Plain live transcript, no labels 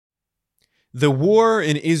The war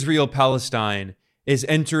in Israel-Palestine is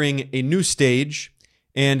entering a new stage,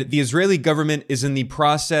 and the Israeli government is in the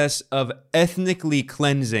process of ethnically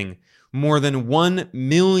cleansing more than 1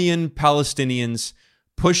 million Palestinians,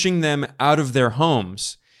 pushing them out of their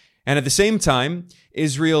homes. And at the same time,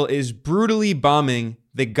 Israel is brutally bombing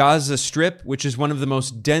the Gaza Strip, which is one of the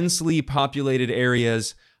most densely populated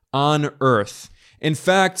areas on Earth. In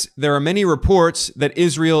fact, there are many reports that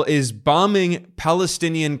Israel is bombing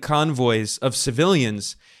Palestinian convoys of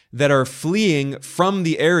civilians that are fleeing from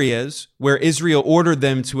the areas where Israel ordered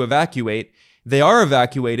them to evacuate. They are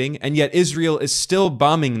evacuating, and yet Israel is still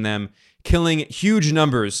bombing them, killing huge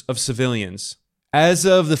numbers of civilians. As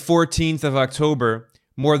of the 14th of October,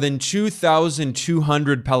 more than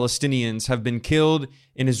 2,200 Palestinians have been killed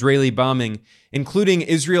in Israeli bombing, including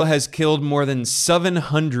Israel has killed more than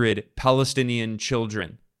 700 Palestinian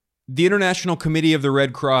children. The International Committee of the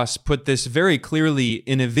Red Cross put this very clearly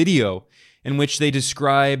in a video in which they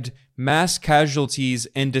described mass casualties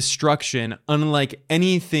and destruction unlike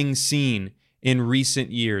anything seen in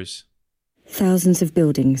recent years. Thousands of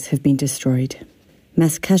buildings have been destroyed.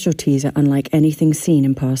 Mass casualties are unlike anything seen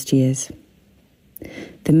in past years.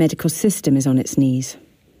 The medical system is on its knees.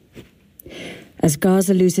 As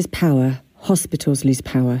Gaza loses power, hospitals lose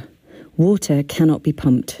power. Water cannot be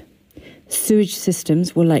pumped. Sewage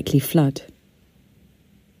systems will likely flood.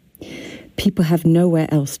 People have nowhere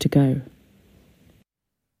else to go.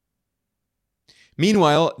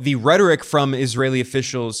 Meanwhile, the rhetoric from Israeli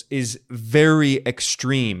officials is very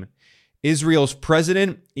extreme. Israel's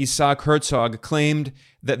president, Isaac Herzog, claimed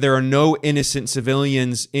that there are no innocent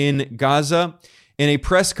civilians in Gaza. In a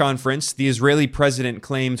press conference, the Israeli president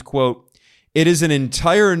claimed, quote, "It is an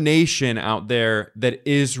entire nation out there that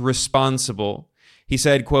is responsible." He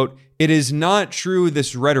said, quote, "It is not true,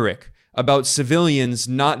 this rhetoric about civilians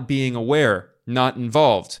not being aware, not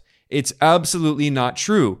involved. It's absolutely not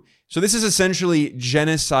true." So this is essentially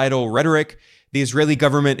genocidal rhetoric. The Israeli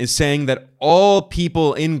government is saying that all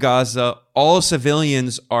people in Gaza, all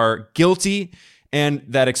civilians are guilty, and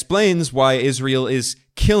that explains why Israel is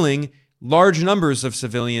killing large numbers of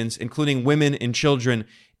civilians, including women and children,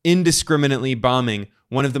 indiscriminately bombing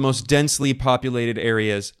one of the most densely populated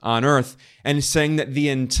areas on Earth, and saying that the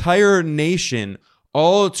entire nation,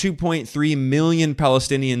 all 2.3 million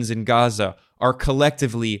Palestinians in Gaza, are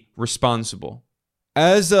collectively responsible.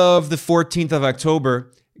 As of the 14th of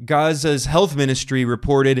October, Gaza's health ministry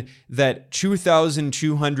reported that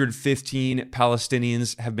 2,215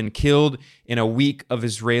 Palestinians have been killed in a week of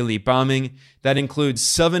Israeli bombing. That includes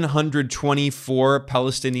 724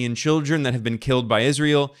 Palestinian children that have been killed by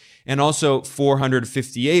Israel, and also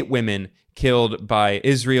 458 women killed by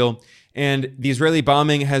Israel. And the Israeli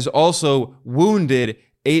bombing has also wounded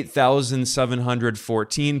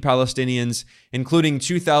 8,714 Palestinians, including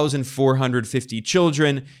 2,450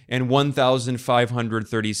 children and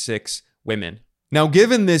 1,536 women. Now,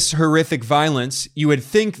 given this horrific violence, you would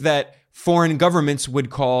think that foreign governments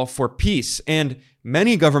would call for peace, and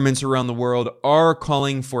many governments around the world are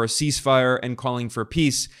calling for a ceasefire and calling for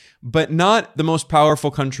peace, but not the most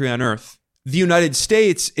powerful country on earth. The United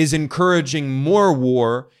States is encouraging more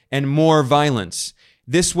war and more violence.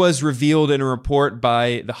 This was revealed in a report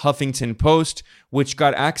by the Huffington Post, which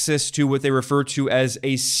got access to what they refer to as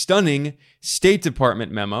a stunning State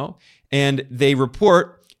Department memo. And they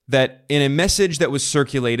report that in a message that was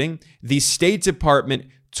circulating, the State Department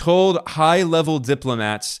told high-level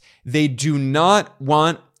diplomats they do not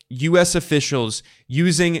want U.S. officials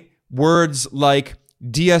using words like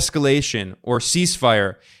de-escalation or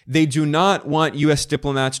ceasefire. They do not want U.S.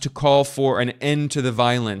 diplomats to call for an end to the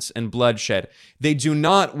violence and bloodshed. They do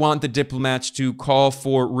not want the diplomats to call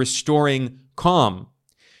for restoring calm.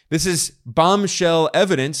 This is bombshell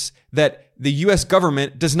evidence that the U.S.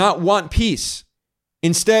 government does not want peace.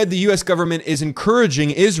 Instead, the U.S. government is encouraging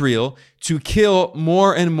Israel to kill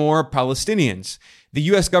more and more Palestinians. The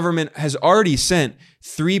U.S. government has already sent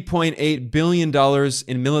 $3.8 billion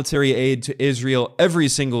in military aid to Israel every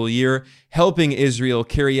single year, helping Israel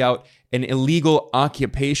carry out an illegal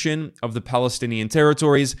occupation of the Palestinian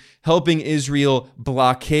territories, helping Israel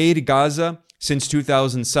blockade Gaza since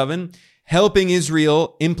 2007, helping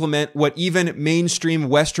Israel implement what even mainstream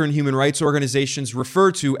Western human rights organizations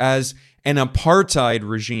refer to as an apartheid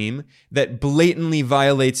regime that blatantly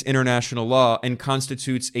violates international law and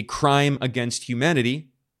constitutes a crime against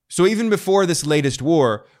humanity. So even before this latest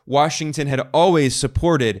war, Washington had always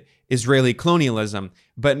supported Israeli colonialism.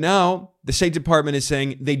 But now the State Department is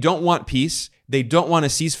saying they don't want peace, they don't want a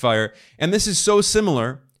ceasefire, and this is so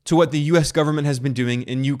similar to what the US government has been doing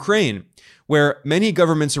in Ukraine, where many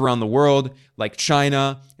governments around the world, like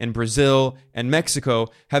China and Brazil and Mexico,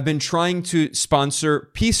 have been trying to sponsor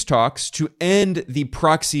peace talks to end the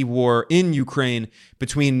proxy war in Ukraine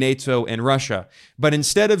between NATO and Russia. But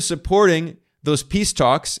instead of supporting those peace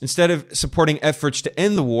talks, instead of supporting efforts to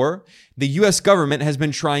end the war, the US government has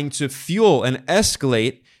been trying to fuel and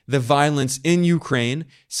escalate the violence in Ukraine,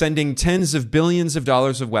 sending tens of billions of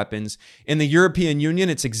dollars of weapons. In the European Union,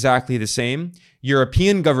 it's exactly the same.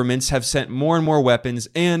 European governments have sent more and more weapons,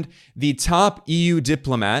 and the top EU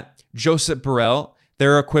diplomat, Josep Borrell,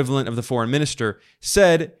 their equivalent of the foreign minister,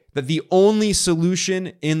 said that the only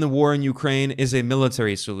solution in the war in Ukraine is a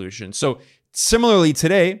military solution. So similarly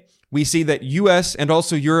today, we see that US and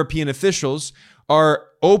also European officials are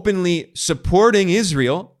openly supporting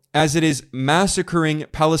Israel as it is massacring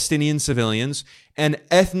Palestinian civilians and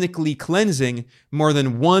ethnically cleansing more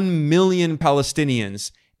than 1 million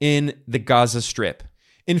Palestinians in the Gaza Strip.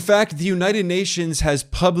 In fact, the United Nations has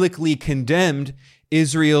publicly condemned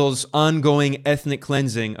Israel's ongoing ethnic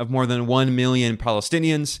cleansing of more than 1 million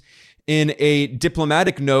Palestinians. In a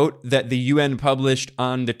diplomatic note that the UN published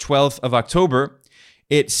on the 12th of October,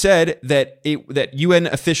 it said that UN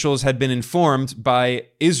officials had been informed by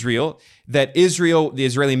Israel that the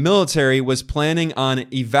Israeli military, was planning on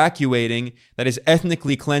evacuating, that is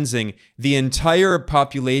ethnically cleansing, the entire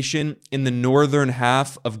population in the northern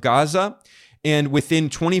half of Gaza. And within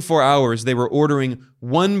 24 hours, they were ordering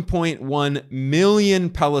 1.1 million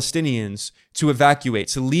Palestinians to evacuate,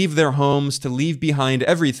 to leave their homes, to leave behind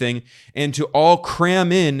everything, and to all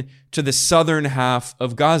cram in to the southern half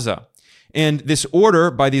of Gaza. And this order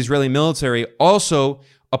by the Israeli military also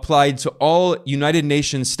applied to all United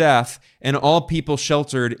Nations staff and all people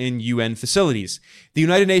sheltered in UN facilities. The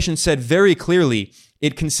United Nations said very clearly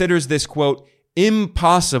it considers this, quote,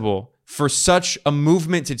 impossible for such a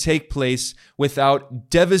movement to take place without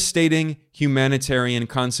devastating humanitarian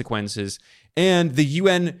consequences. And the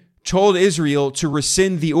UN told Israel to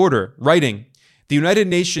rescind the order, writing, the United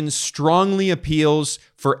Nations strongly appeals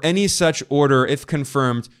for any such order, if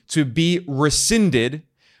confirmed, to be rescinded,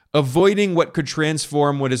 avoiding what could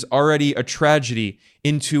transform what is already a tragedy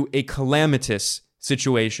into a calamitous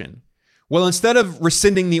situation. Well, instead of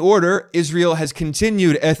rescinding the order, Israel has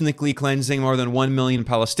continued ethnically cleansing more than 1 million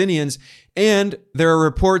Palestinians, and there are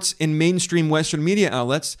reports in mainstream Western media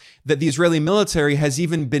outlets that the Israeli military has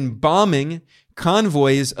even been bombing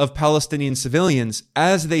convoys of Palestinian civilians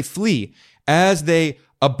as they flee, as they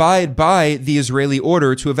abide by the Israeli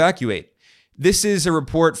order to evacuate. This is a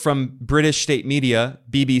report from British state media,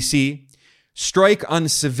 BBC. Strike on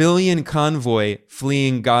civilian convoy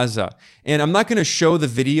fleeing Gaza. And I'm not going to show the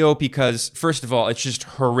video because, first of all, it's just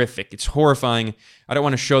horrific. It's horrifying. I don't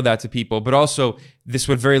want to show that to people. But also, this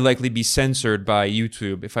would very likely be censored by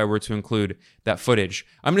YouTube if I were to include that footage.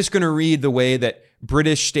 I'm just going to read the way that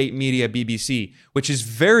British state media, BBC, which is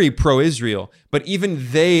very pro-Israel, but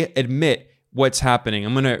even they admit what's happening.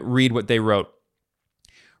 I'm going to read what they wrote.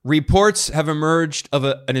 Reports have emerged of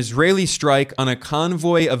an Israeli strike on a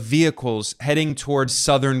convoy of vehicles heading towards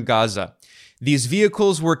southern Gaza. These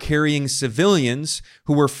vehicles were carrying civilians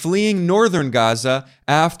who were fleeing northern Gaza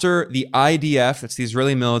after the IDF, that's the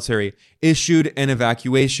Israeli military, issued an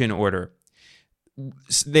evacuation order.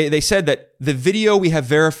 They said that the video we have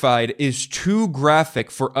verified is too graphic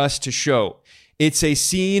for us to show. It's a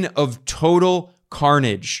scene of total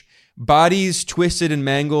carnage. Bodies twisted and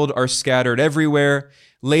mangled are scattered everywhere.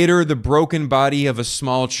 Later, the broken body of a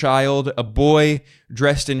small child, a boy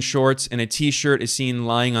dressed in shorts and a t-shirt, is seen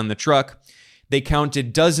lying on the truck. They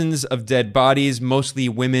counted dozens of dead bodies, mostly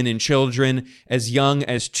women and children, as young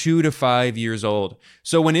as 2 to 5 years old.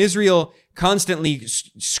 So when Israel constantly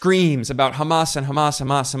screams about Hamas and Hamas,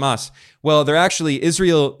 Hamas, Hamas, well, they're actually the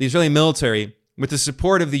Israeli military, with the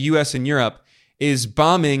support of the US and Europe, is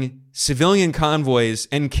bombing civilian convoys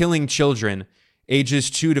and killing children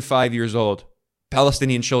ages 2 to 5 years old.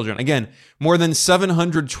 Palestinian children. Again, more than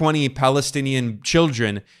 720 Palestinian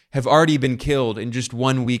children have already been killed in just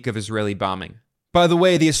 1 week of Israeli bombing. By the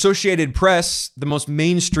way, the Associated Press, the most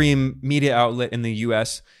mainstream media outlet in the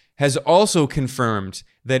US, has also confirmed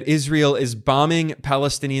that Israel is bombing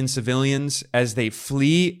Palestinian civilians as they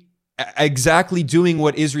flee, exactly doing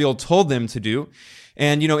what Israel told them to do.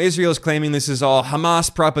 And, Israel is claiming this is all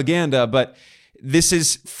Hamas propaganda, but this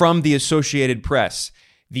is from the Associated Press.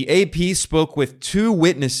 The AP spoke with 2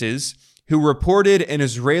 witnesses who reported an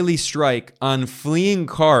Israeli strike on fleeing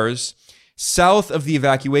cars south of the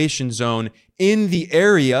evacuation zone in the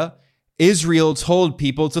area Israel told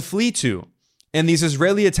people to flee to. And these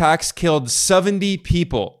Israeli attacks killed 70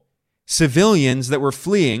 people, civilians that were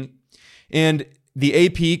fleeing. And the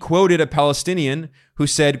AP quoted a Palestinian who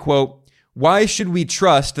said, quote, "Why should we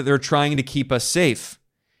trust that they're trying to keep us safe?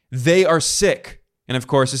 They are sick." And of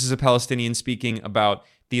course, this is a Palestinian speaking about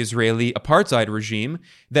the Israeli apartheid regime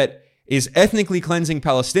that is ethnically cleansing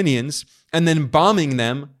Palestinians and then bombing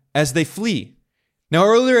them as they flee. Now,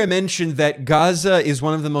 earlier I mentioned that Gaza is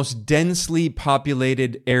one of the most densely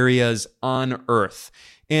populated areas on Earth.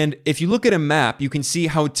 And if you look at a map, you can see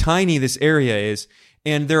how tiny this area is.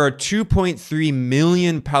 And there are 2.3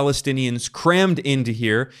 million Palestinians crammed into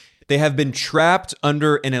here. They have been trapped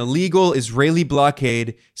under an illegal Israeli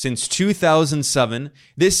blockade since 2007.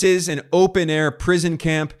 This is an open-air prison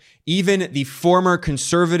camp. Even the former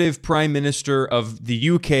conservative prime minister of the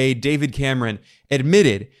UK, David Cameron,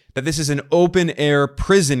 admitted that this is an open-air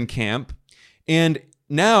prison camp. And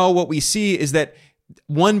now what we see is that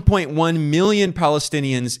 1.1 million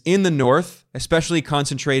Palestinians in the north, especially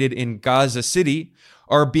concentrated in Gaza City,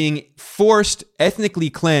 are being forced, ethnically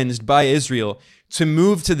cleansed by Israel to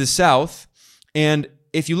move to the south. And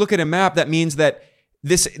if you look at a map, that means that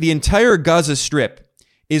the entire Gaza Strip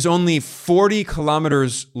is only 40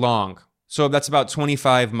 kilometers long. So that's about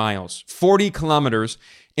 25 miles, 40 kilometers.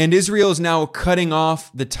 And Israel is now cutting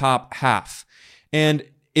off the top half. And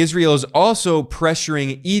Israel is also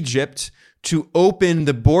pressuring Egypt to open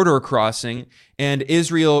the border crossing. And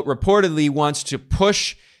Israel reportedly wants to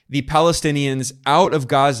push the Palestinians out of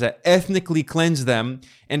Gaza, ethnically cleanse them,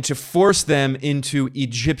 and to force them into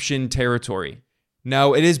Egyptian territory.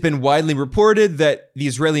 Now, it has been widely reported that the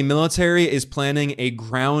Israeli military is planning a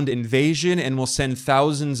ground invasion and will send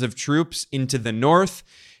thousands of troops into the north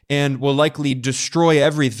and will likely destroy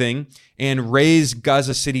everything and raze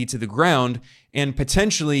Gaza City to the ground and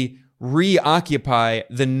potentially reoccupy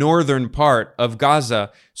the northern part of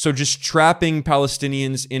Gaza. So just trapping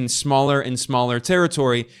Palestinians in smaller and smaller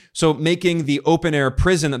territory. So making the open air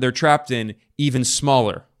prison that they're trapped in even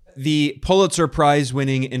smaller. The Pulitzer Prize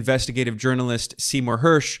winning investigative journalist Seymour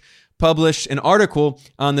Hersh published an article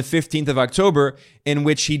on the 15th of October in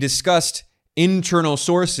which he discussed internal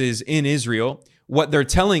sources in Israel, what they're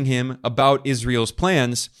telling him about Israel's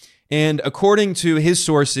plans. And according to his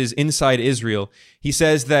sources inside Israel, he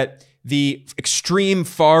says that the extreme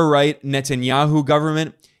far-right Netanyahu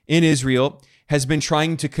government in Israel has been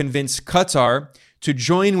trying to convince Qatar to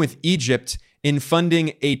join with Egypt in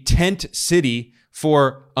funding a tent city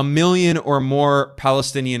for 1 million or more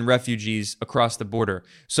Palestinian refugees across the border.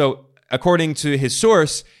 So according to his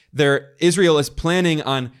source, Israel is planning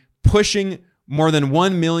on pushing more than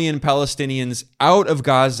 1 million Palestinians out of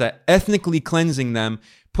Gaza, ethnically cleansing them,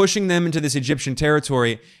 pushing them into this Egyptian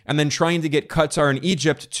territory, and then trying to get Qatar and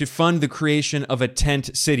Egypt to fund the creation of a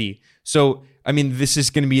tent city. So, I mean, this is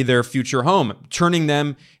going to be their future home,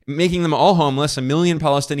 making them all homeless, 1 million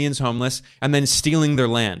Palestinians homeless, and then stealing their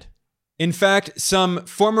land. In fact, some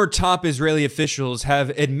former top Israeli officials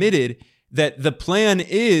have admitted that the plan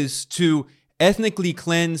is to ethnically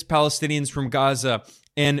cleanse Palestinians from Gaza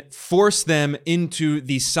and force them into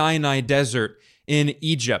the Sinai desert in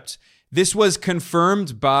Egypt. This was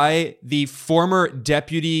confirmed by the former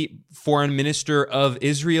deputy foreign minister of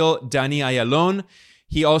Israel, Dani Ayalon.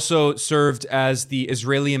 He also served as the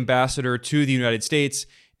Israeli ambassador to the United States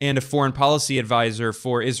and a foreign policy advisor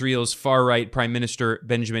for Israel's far-right Prime Minister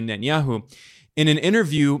Benjamin Netanyahu. In an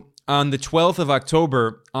interview on the 12th of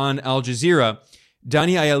October on Al Jazeera,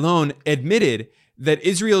 Dani Ayalon admitted that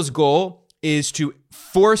Israel's goal is to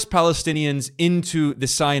force Palestinians into the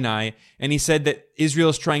Sinai, and he said that Israel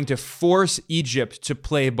is trying to force Egypt to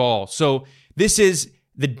play ball. So this is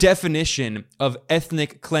the definition of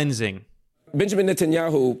ethnic cleansing. Benjamin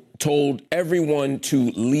Netanyahu told everyone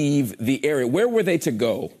to leave the area. Where were they to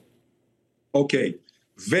go? Okay.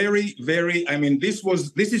 Very, this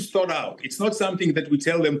is thought out. It's not something that we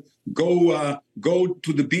tell them, go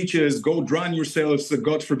to the beaches, go drown yourselves,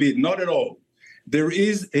 God forbid. Not at all. There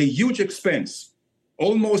is a huge expense,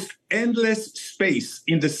 almost endless space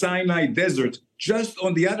in the Sinai desert, just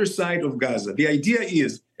on the other side of Gaza. The idea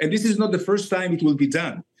is, and this is not the first time it will be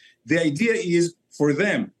done, the idea is for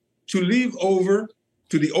them to leave over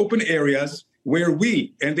to the open areas where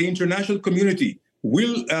we and the international community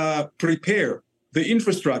will prepare the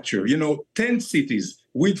infrastructure, tent cities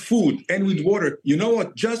with food and with water. You know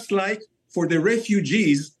what? Just like for the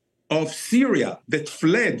refugees of Syria that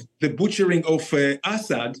fled the butchering of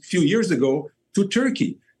Assad a few years ago to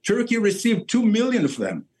Turkey. Turkey received 2 million of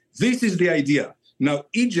them. This is the idea. Now,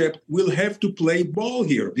 Egypt will have to play ball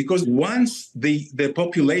here because once the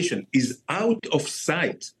population is out of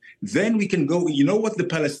sight, then we can go. You know what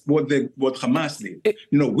what Hamas did?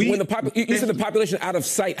 You said the population out of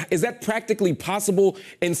sight. Is that practically possible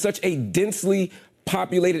in such a densely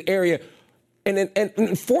populated area?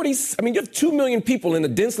 And 40, I mean, you have 2 million people in a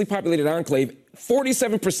densely populated enclave.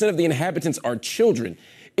 47% of the inhabitants are children.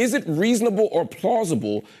 Is it reasonable or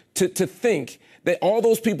plausible to think that all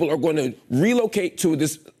those people are going to relocate to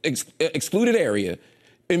this excluded area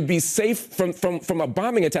and be safe from a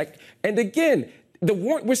bombing attack? And again,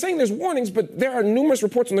 we're saying there's warnings, but there are numerous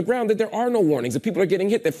reports on the ground that there are no warnings, that people are getting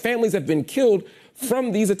hit, that families have been killed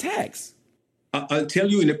from these attacks. I'll tell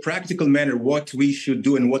you in a practical manner what we should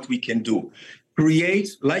do and what we can do.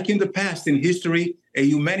 Create, like in the past in history, a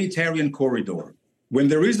humanitarian corridor. When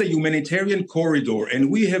there is a humanitarian corridor, and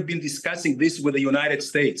we have been discussing this with the United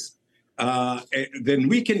States, then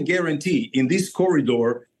we can guarantee in this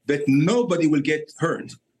corridor that nobody will get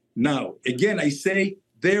hurt. Now, again, I say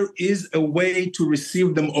there is a way to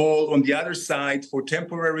receive them all on the other side for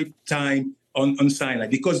temporary time on Sinai.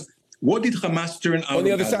 Because what did Hamas turn out? On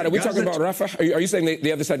the other side, are we talking about Rafah? Are you saying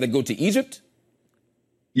the other side that go to Egypt?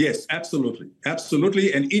 Yes, absolutely.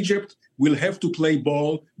 Absolutely. And Egypt will have to play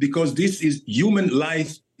ball because this is human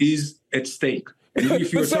life is at stake. And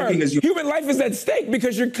if you're talking as human life is at stake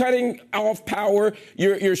because you're cutting off power,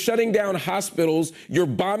 you're shutting down hospitals, you're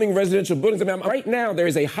bombing residential buildings. I mean, right now, there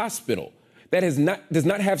is a hospital that does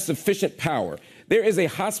not have sufficient power. There is a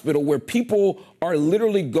hospital where people are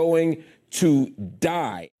literally going to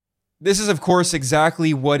die. This is, of course,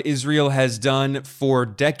 exactly what Israel has done for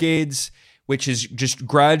decades, which is just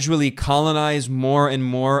gradually colonize more and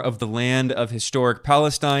more of the land of historic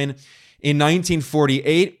Palestine. In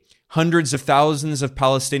 1948, hundreds of thousands of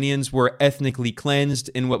Palestinians were ethnically cleansed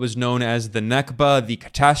in what was known as the Nakba, the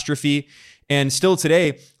catastrophe. And still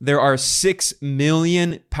today, there are 6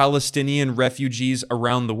 million Palestinian refugees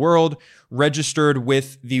around the world registered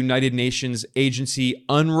with the United Nations agency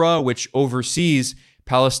UNRWA, which oversees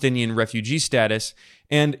Palestinian refugee status.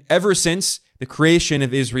 And ever since the creation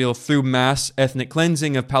of Israel through mass ethnic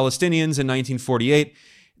cleansing of Palestinians in 1948,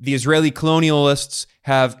 the Israeli colonialists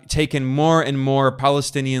have taken more and more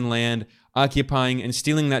Palestinian land, occupying and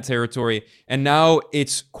stealing that territory. And now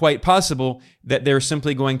it's quite possible that they're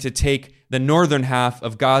simply going to take the northern half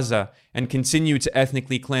of Gaza and continue to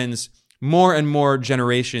ethnically cleanse more and more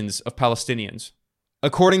generations of Palestinians.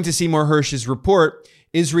 According to Seymour Hersh's report,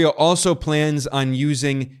 Israel also plans on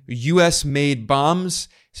using U.S.-made bombs,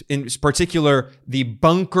 in particular the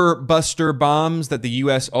bunker buster bombs that the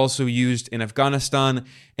U.S. also used in Afghanistan.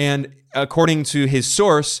 And according to his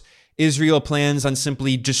source, Israel plans on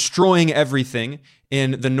simply destroying everything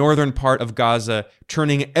in the northern part of Gaza,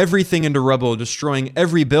 turning everything into rubble, destroying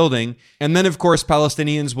every building. And then, of course,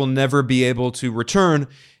 Palestinians will never be able to return,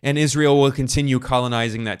 and Israel will continue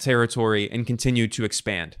colonizing that territory and continue to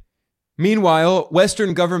expand. Meanwhile,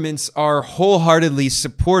 Western governments are wholeheartedly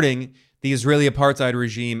supporting the Israeli apartheid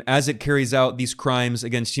regime as it carries out these crimes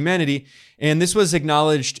against humanity. And this was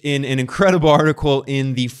acknowledged in an incredible article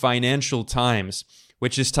in the Financial Times,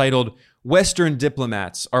 which is titled, "Western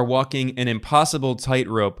Diplomats Are Walking an Impossible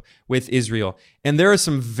Tightrope with Israel." And there are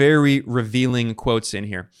some very revealing quotes in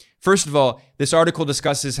here. First of all, this article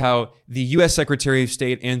discusses how the U.S. Secretary of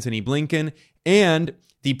State Antony Blinken and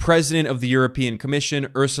the President of the European Commission,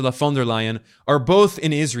 Ursula von der Leyen, are both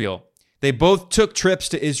in Israel. They both took trips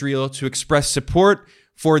to Israel to express support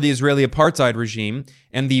for the Israeli apartheid regime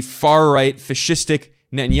and the far-right fascistic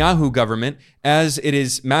Netanyahu government as it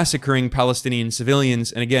is massacring Palestinian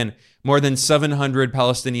civilians. And again, more than 700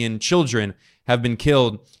 Palestinian children have been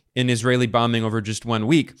killed in Israeli bombing over just 1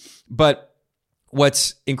 week. But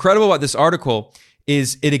what's incredible about this article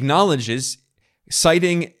is it acknowledges,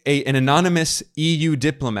 citing an anonymous EU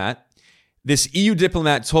diplomat, this EU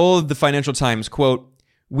diplomat told the Financial Times, quote,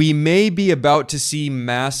 "We may be about to see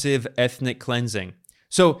massive ethnic cleansing."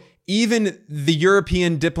 So even the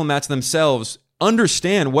European diplomats themselves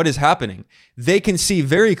understand what is happening. They can see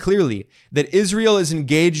very clearly that Israel is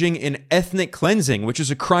engaging in ethnic cleansing, which is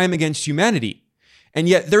a crime against humanity. And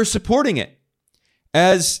yet they're supporting it.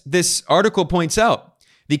 As this article points out,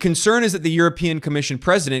 the concern is that the European Commission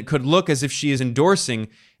president could look as if she is endorsing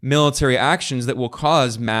military actions that will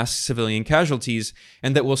cause mass civilian casualties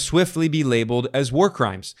and that will swiftly be labeled as war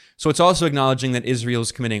crimes. So it's also acknowledging that Israel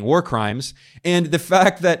is committing war crimes. And the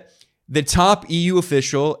fact that the top EU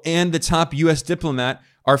official and the top US diplomat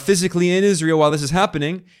are physically in Israel while this is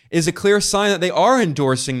happening is a clear sign that they are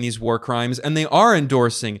endorsing these war crimes and they are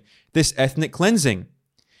endorsing this ethnic cleansing.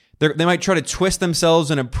 They might try to twist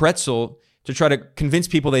themselves in a pretzel to try to convince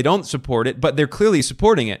people they don't support it, but they're clearly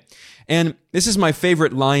supporting it. And this is my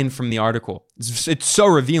favorite line from the article. It's so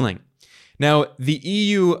revealing. Now, the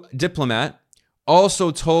EU diplomat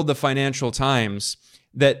also told the Financial Times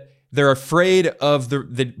that they're afraid of the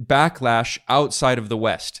backlash outside of the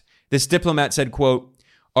West. This diplomat said, quote,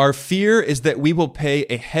 Our fear is that we will pay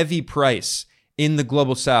a heavy price in the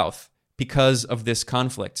global south because of this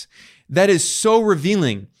conflict. That is so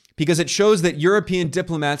revealing because it shows that European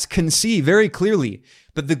diplomats can see very clearly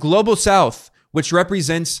that the global south, which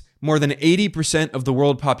represents more than 80% of the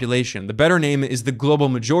world population, the better name is the global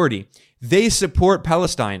majority, they support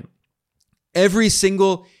Palestine. Every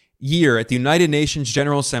single year at the United Nations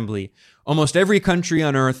General Assembly, almost every country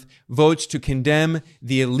on earth votes to condemn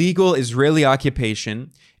the illegal Israeli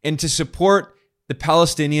occupation and to support the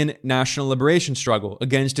Palestinian national liberation struggle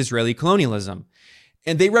against Israeli colonialism.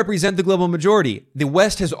 And they represent the global majority. The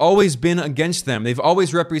West has always been against them. They've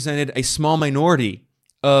always represented a small minority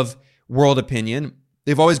of world opinion.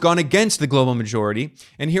 They've always gone against the global majority.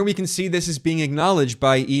 And here we can see this is being acknowledged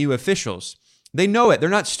by EU officials. They know it. They're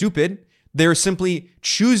not stupid. They're simply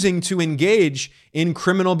choosing to engage in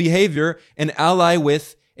criminal behavior and ally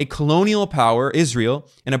with a colonial power, Israel,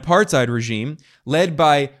 an apartheid regime led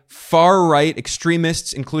by far-right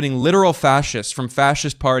extremists, including literal fascists from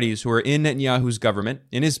fascist parties who are in Netanyahu's government,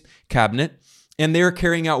 in his cabinet, and they're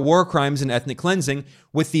carrying out war crimes and ethnic cleansing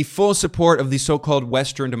with the full support of the so-called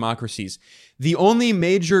Western democracies. The only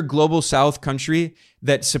major global South country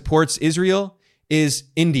that supports Israel is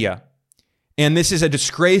India. And this is a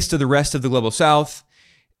disgrace to the rest of the global South.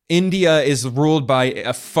 India is ruled by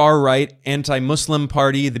a far-right anti-Muslim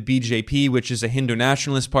party, the BJP, which is a Hindu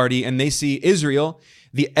nationalist party, and they see Israel,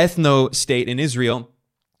 the ethno-state in Israel,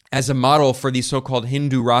 as a model for the so-called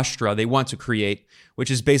Hindu Rashtra they want to create,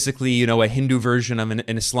 which is basically, a Hindu version of an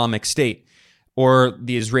Islamic state, or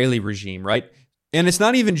the Israeli regime, right? And it's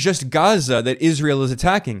not even just Gaza that Israel is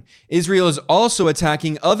attacking. Israel is also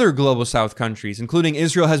attacking other global South countries, including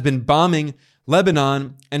Israel has been bombing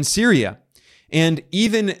Lebanon and Syria. And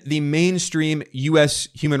even the mainstream U.S.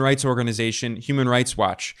 human rights organization, Human Rights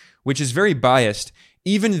Watch, which is very biased,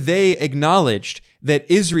 even they acknowledged that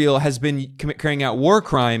Israel has been carrying out war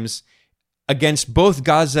crimes against both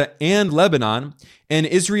Gaza and Lebanon, and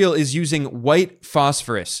Israel is using white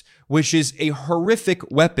phosphorus, which is a horrific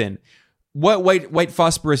weapon. What white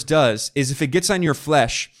phosphorus does is if it gets on your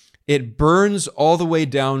flesh, it burns all the way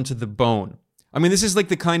down to the bone. I mean, this is like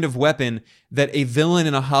the kind of weapon that a villain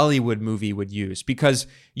in a Hollywood movie would use because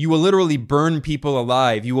you will literally burn people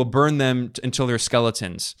alive. You will burn them until they're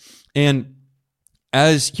skeletons. And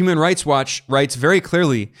as Human Rights Watch writes very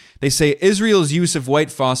clearly, they say Israel's use of white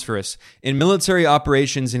phosphorus in military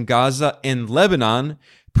operations in Gaza and Lebanon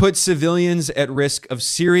put civilians at risk of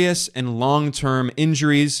serious and long-term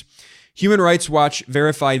injuries. Human Rights Watch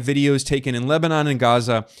verified videos taken in Lebanon and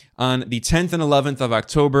Gaza on the 10th and 11th of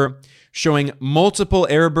October, showing multiple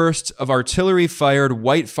airbursts of artillery-fired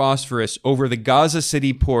white phosphorus over the Gaza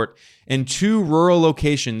City port and 2 rural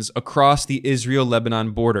locations across the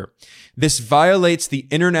Israel-Lebanon border. This violates the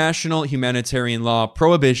international humanitarian law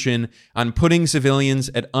prohibition on putting civilians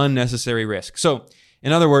at unnecessary risk. So,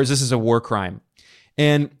 in other words, this is a war crime.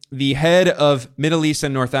 And the head of Middle East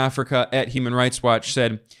and North Africa at Human Rights Watch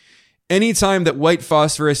said, anytime that white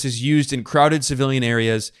phosphorus is used in crowded civilian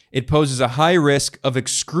areas, it poses a high risk of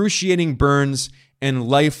excruciating burns and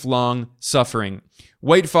lifelong suffering.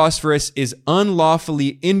 White phosphorus is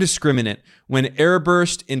unlawfully indiscriminate when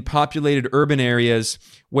airburst in populated urban areas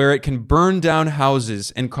where it can burn down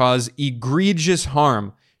houses and cause egregious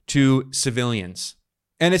harm to civilians.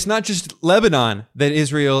 And it's not just Lebanon that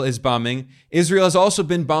Israel is bombing. Israel has also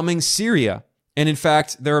been bombing Syria. And in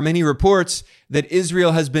fact, there are many reports that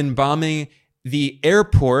Israel has been bombing the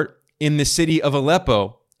airport in the city of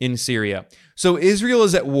Aleppo in Syria. So Israel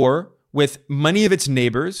is at war with many of its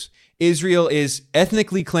neighbors. Israel is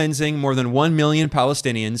ethnically cleansing more than 1 million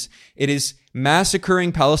Palestinians. It is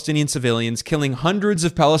massacring Palestinian civilians, killing hundreds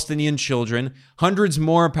of Palestinian children, hundreds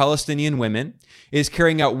more Palestinian women. It is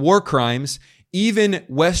carrying out war crimes. Even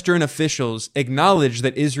Western officials acknowledge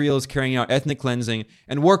that Israel is carrying out ethnic cleansing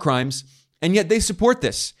and war crimes. And yet they support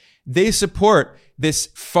this. They support this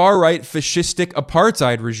far-right fascistic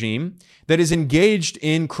apartheid regime that is engaged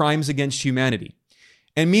in crimes against humanity.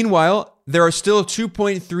 And meanwhile, there are still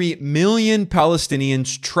 2.3 million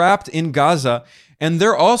Palestinians trapped in Gaza, and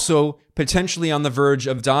they're also potentially on the verge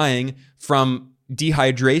of dying from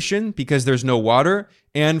dehydration because there's no water,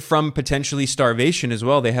 and from potentially starvation as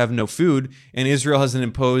well. They have no food, and Israel has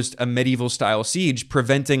imposed a medieval-style siege,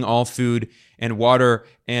 preventing all food and water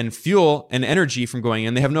and fuel and energy from going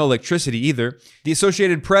in. They have no electricity either. The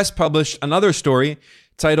Associated Press published another story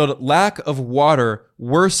titled "Lack of Water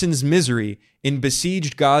Worsens Misery in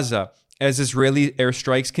Besieged Gaza as Israeli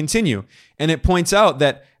Airstrikes Continue." And it points out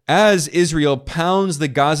that as Israel pounds the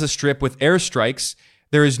Gaza Strip with airstrikes,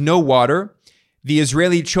 there is no water. The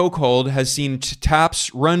Israeli chokehold has seen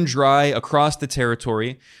taps run dry across the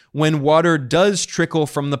territory. When water does trickle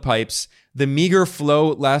from the pipes, the meager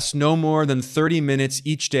flow lasts no more than 30 minutes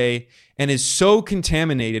each day and is so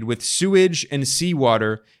contaminated with sewage and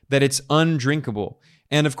seawater that it's undrinkable.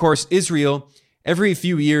 And of course, every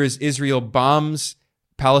few years, Israel bombs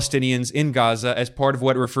Palestinians in Gaza as part of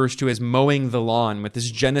what it refers to as mowing the lawn with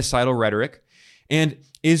this genocidal rhetoric. And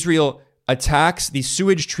Israel attacks the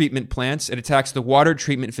sewage treatment plants. It attacks the water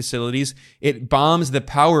treatment facilities. It bombs the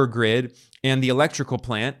power grid and the electrical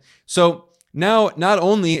plant. So now, not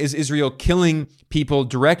only is Israel killing people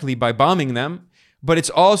directly by bombing them, but it's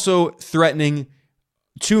also threatening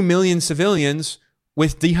 2 million civilians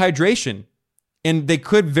with dehydration. And they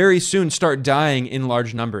could very soon start dying in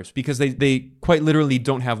large numbers because they quite literally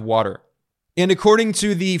don't have water. And according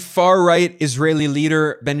to the far-right Israeli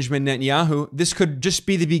leader Benjamin Netanyahu, this could just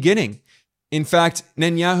be the beginning. In fact,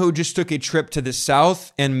 Netanyahu just took a trip to the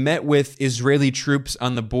south and met with Israeli troops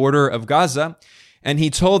on the border of Gaza, and he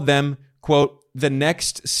told them, quote, "The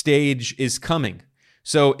next stage is coming."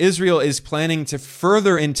 So Israel is planning to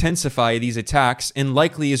further intensify these attacks and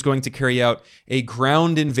likely is going to carry out a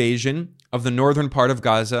ground invasion of the northern part of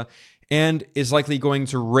Gaza and is likely going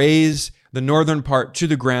to raze the northern part to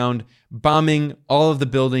the ground, bombing all of the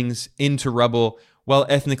buildings into rubble while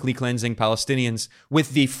ethnically cleansing Palestinians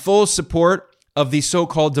with the full support of the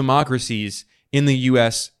so-called democracies in the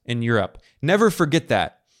US and Europe. Never forget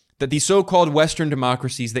that the so-called Western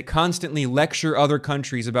democracies that constantly lecture other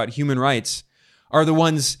countries about human rights are the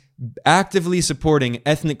ones actively supporting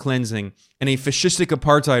ethnic cleansing and a fascistic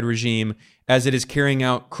apartheid regime as it is carrying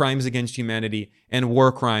out crimes against humanity and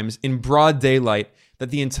war crimes in broad daylight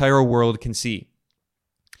that the entire world can see.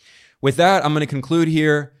 With that, I'm going to conclude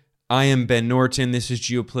here. I am Ben Norton. This is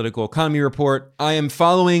Geopolitical Economy Report. I am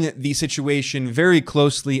following the situation very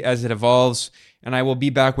closely as it evolves, and I will be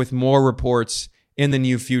back with more reports in the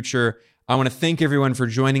near future. I want to thank everyone for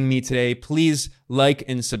joining me today. Please like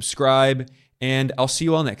and subscribe, and I'll see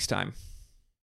you all next time.